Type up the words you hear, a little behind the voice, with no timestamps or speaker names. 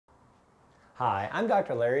Hi, I'm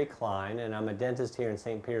Dr. Larry Klein, and I'm a dentist here in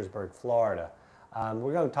St. Petersburg, Florida.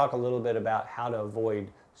 We're going to talk a little bit about how to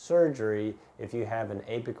avoid surgery if you have an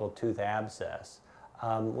apical tooth abscess.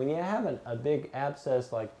 When you have a big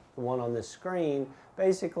abscess like the one on this screen,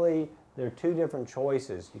 basically there are two different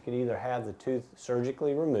choices. You can either have the tooth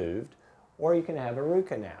surgically removed, or you can have a root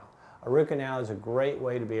canal. A root canal is a great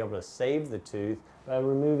way to be able to save the tooth by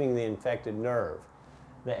removing the infected nerve.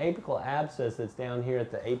 The apical abscess that's down here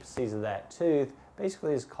at the apices of that tooth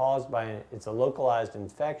basically is caused by, it's a localized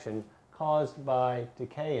infection caused by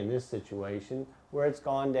decay in this situation, where it's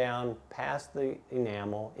gone down past the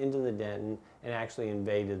enamel into the dentin and actually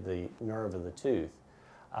invaded the nerve of the tooth.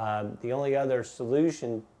 The only other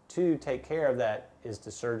solution to take care of that is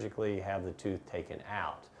to surgically have the tooth taken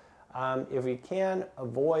out. If you can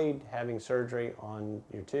avoid having surgery on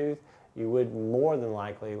your tooth, you would more than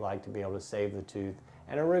likely like to be able to save the tooth,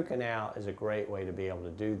 and a root canal is a great way to be able to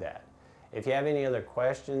do that. If you have any other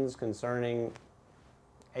questions concerning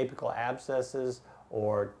apical abscesses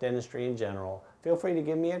or dentistry in general, feel free to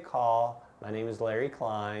give me a call. My name is Larry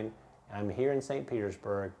Klein. I'm here in St.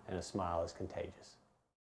 Petersburg, and a smile is contagious.